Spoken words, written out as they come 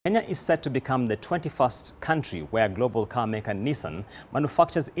Kenya is set to become the 21st country where global car maker Nissan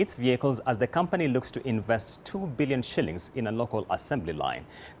manufactures its vehicles as the company looks to invest 2 billion shillings in a local assembly line.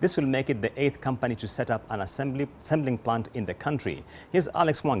 This will make it the 8th company to set up an assembling plant in the country. Here's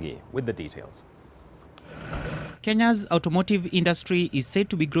Alex Mwangi with the details. Kenya's automotive industry is said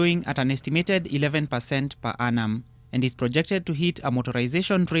to be growing at an estimated 11% per annum and is projected to hit a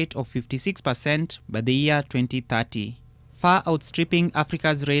motorization rate of 56% by the year 2030. Far outstripping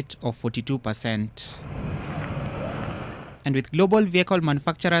Africa's rate of 42%. And with global vehicle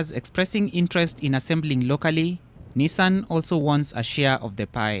manufacturers expressing interest in assembling locally, Nissan also wants a share of the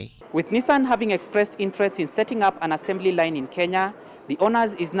pie. With Nissan having expressed interest in setting up an assembly line in Kenya, the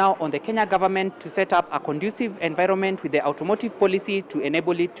onus is now on the Kenya government to set up a conducive environment with the automotive policy to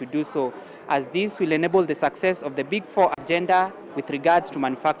enable it to do so, as this will enable the success of the Big Four agenda with regards to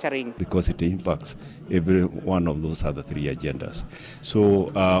manufacturing. Because it impacts every one of those other three agendas.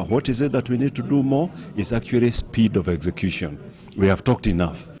 So what is it that we need to do more is actually speed of execution. We have talked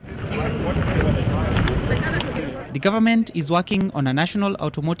enough. The government is working on a national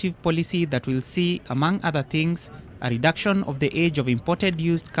automotive policy that will see, among other things, a reduction of the age of imported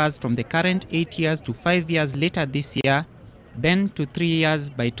used cars from the current 8 years to 5 years later this year, then to 3 years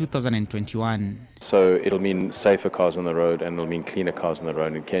by 2021. So it'll mean safer cars on the road and it'll mean cleaner cars on the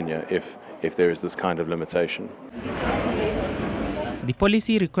road in Kenya if there is this kind of limitation. The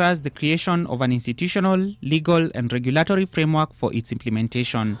policy requires the creation of an institutional, legal and regulatory framework for its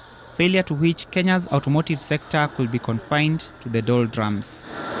implementation, failure to which Kenya's automotive sector could be confined to the doldrums.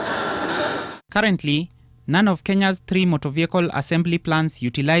 Currently, none of Kenya's 3 motor vehicle assembly plants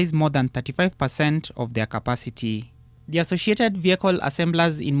utilize more than 35% of their capacity. The Associated Vehicle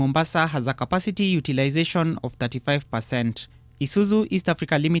Assemblers in Mombasa has a capacity utilization of 35%. Isuzu East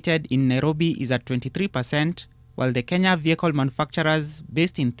Africa Limited in Nairobi is at 23%, while the Kenya Vehicle Manufacturers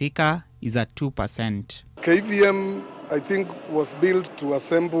based in Thika is at 2%. KVM, I think, was built to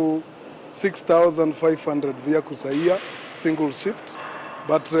assemble 6,500 vehicles a year, single shift.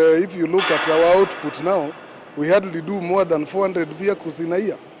 But if you look at our output now, we hardly do more than 400 vehicles in a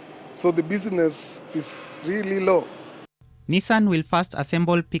year. So the business is really low. Nissan will first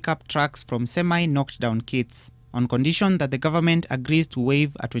assemble pickup trucks from semi-knocked-down kits on condition that the government agrees to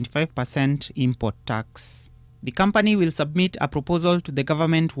waive a 25% import tax. The company will submit a proposal to the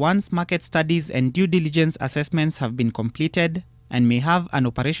government once market studies and due diligence assessments have been completed and may have an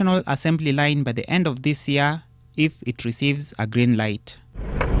operational assembly line by the end of this year if it receives a green light.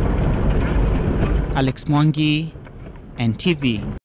 Alex Mwangi, NTV.